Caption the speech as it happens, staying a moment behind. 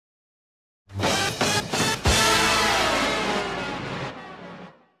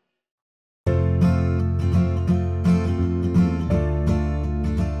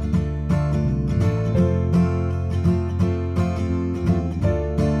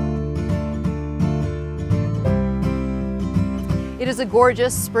It is a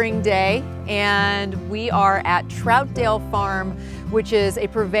gorgeous spring day, and we are at Troutdale Farm, which is a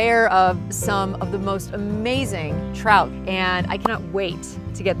purveyor of some of the most amazing trout, and I cannot wait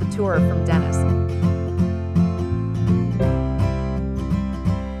to get the tour from Dennis.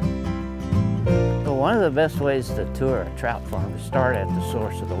 So one of the best ways to tour a trout farm is start at the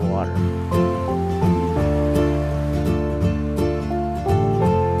source of the water.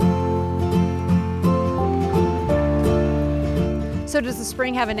 So does the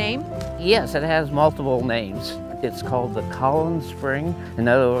spring have a name? Yes, it has multiple names. It's called the Collins Spring.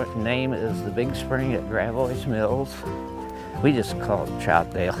 Another name is the Big Spring at Gravois Mills. We just call it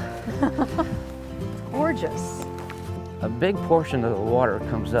Troutdale. Gorgeous. A big portion of the water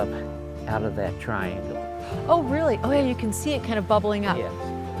comes up out of that triangle. Oh, really? Oh, yeah, you can see it kind of bubbling up. Yes.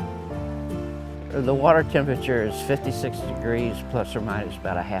 The water temperature is 56 degrees plus or minus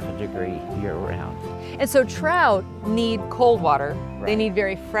about a half a degree year-round. And so trout need cold water. Right. They need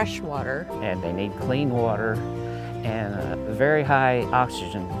very fresh water. And they need clean water and a very high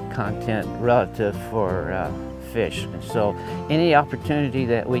oxygen content relative for fish. And so any opportunity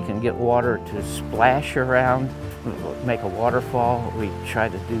that we can get water to splash around, make a waterfall, we try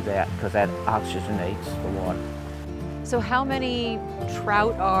to do that because that oxygenates the water. So how many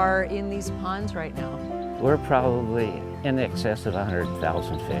trout are in these ponds right now? We're probably in excess of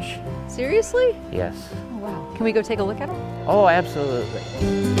 100,000 fish. Seriously? Yes. Oh, wow. Can we go take a look at them? Oh, absolutely.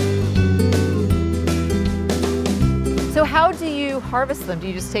 So how do you harvest them? Do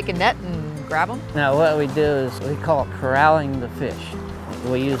you just take a net and grab them? Now what we do is we call it corralling the fish.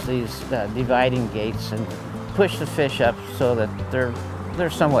 We use these dividing gates and push the fish up so that they're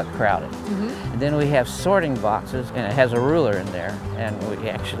somewhat crowded. Mm-hmm. And then we have sorting boxes, and it has a ruler in there, and we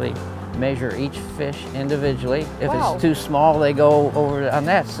actually measure each fish individually. If Wow. it's too small, they go over on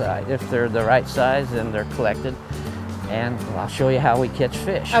that side. If they're the right size, then they're collected. And I'll show you how we catch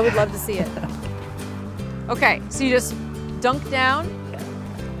fish. I would love to see it. Okay, so you just dunk down.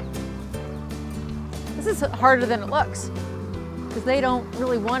 This is harder than it looks, because they don't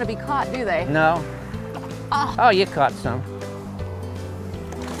really want to be caught, do they? No. Oh, you caught some.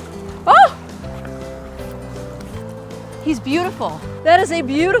 Oh! He's beautiful. That is a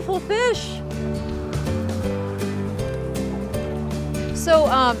beautiful fish. So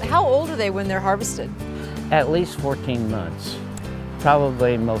how old are they when they're harvested? At least 14 months.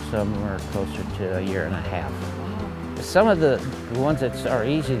 Probably most of them are closer to a year and a half. Some of the ones that are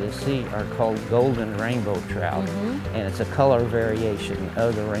easy to see are called golden rainbow trout, and it's a color variation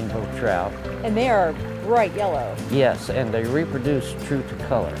of the rainbow trout. And they are bright yellow. Yes, and they reproduce true to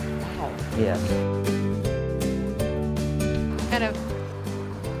color. Wow. Yes. Kind of.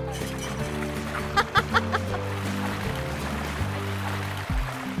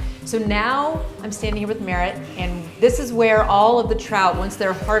 So now I'm standing here with Merritt, and this is where all of the trout, once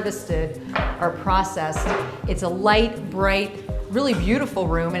they're harvested, are processed. It's a light, bright, really beautiful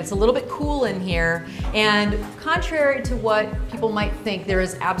room, and it's a little bit cool in here. And contrary to what people might think, there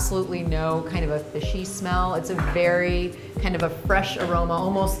is absolutely no kind of a fishy smell. It's a very kind of a fresh aroma,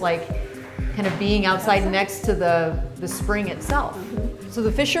 almost like kind of being outside next to the spring itself. So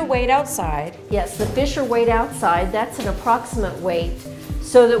the fish are weighed outside. Yes, the fish are weighed outside. That's an approximate weight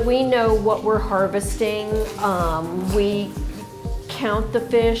so that we know what we're harvesting. We count the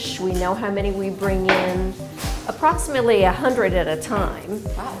fish. We know how many we bring in. Approximately 100 at a time.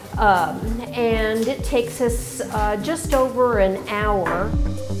 Wow. And it takes us just over an hour.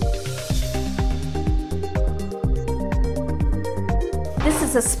 This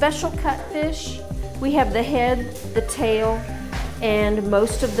is a special cut fish. We have the head, the tail, and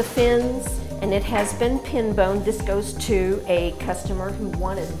most of the fins, and it has been pin boned. This goes to a customer who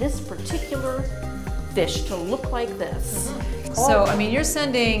wanted this particular fish to look like this. So, I mean, you're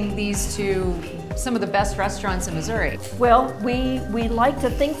sending these to some of the best restaurants in Missouri. Well, we like to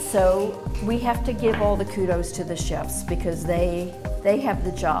think so. We have to give all the kudos to the chefs because they have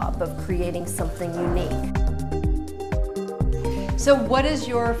the job of creating something unique. So what is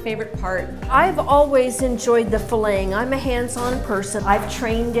your favorite part? I've always enjoyed the filleting. I'm a hands-on person. I've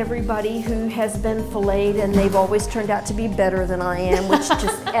trained everybody who has been filleted, and they've always turned out to be better than I am, which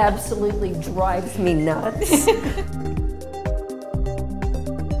just absolutely drives me nuts.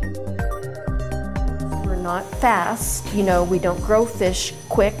 We're not fast, you know, we don't grow fish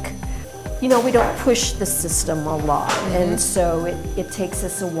quick. You know, we don't push the system a lot, and so it takes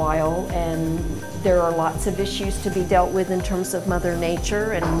us a while, and there are lots of issues to be dealt with in terms of Mother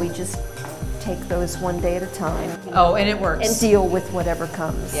Nature, and we just take those one day at a time. Oh, and it works. And deal with whatever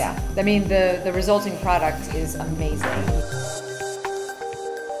comes. Yeah, I mean, the resulting product is amazing.